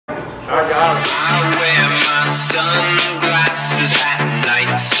I got it. I wear my sunglasses at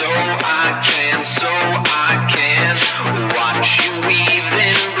night so I can watch you weave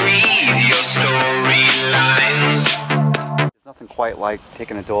and breathe your storylines. There's nothing quite like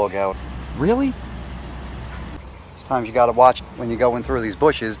taking a dog out. Really? Sometimes you gotta watch when you're going through these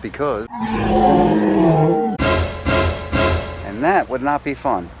bushes because... And that would not be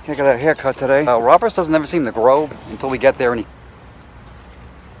fun. Can't get a haircut today. Roberts doesn't ever seem to grow until we get there and he...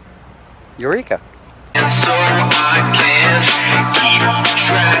 Eureka! And so I can keep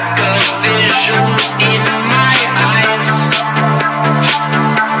track of visions in my eyes.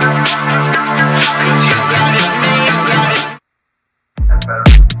 'Cause you got it, you got it.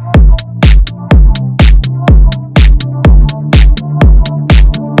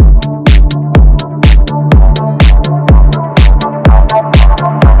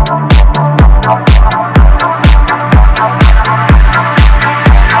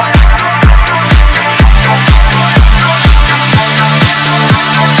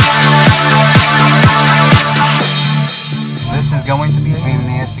 Going to be a pain in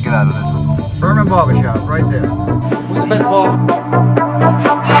the ass to get out of this. Furman Barber Shop, right there. Who's the best barber?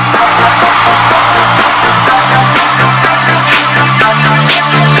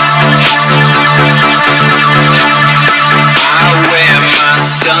 I wear my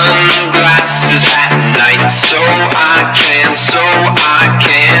sunglasses at night so I can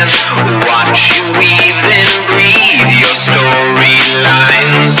watch you weave and breathe your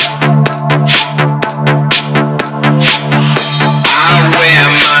storylines.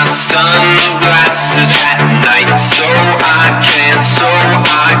 Sunglasses at night so I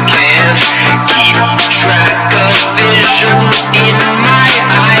can keep track of visions in my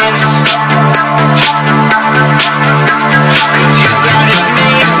eyes. 'Cause you got it, me,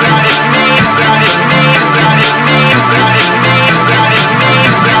 got it, me, got it, me, got it, me, got it, me, got it, me,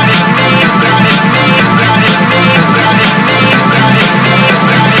 got it, me, got it, me, got it, me,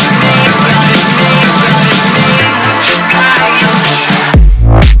 got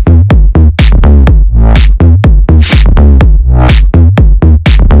it,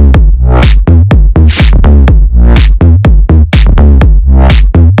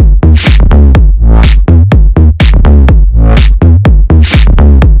 me,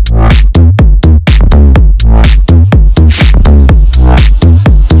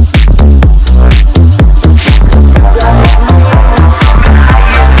 got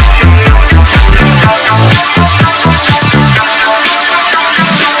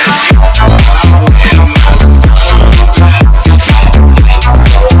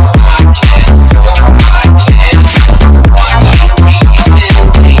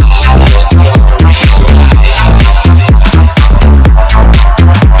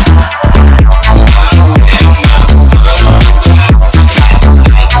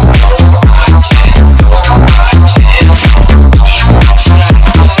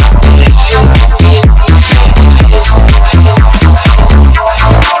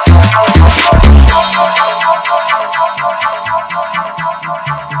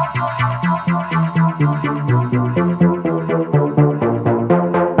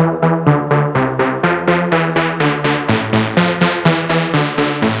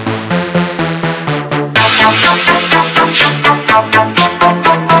got it, me,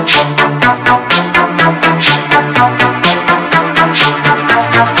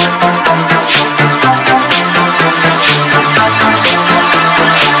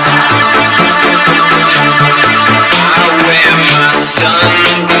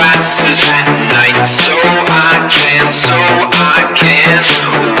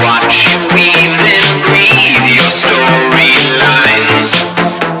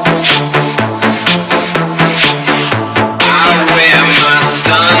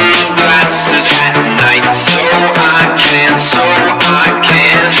 it,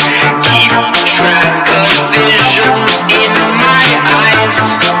 keep track of visions in my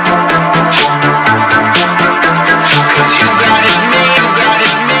eyes.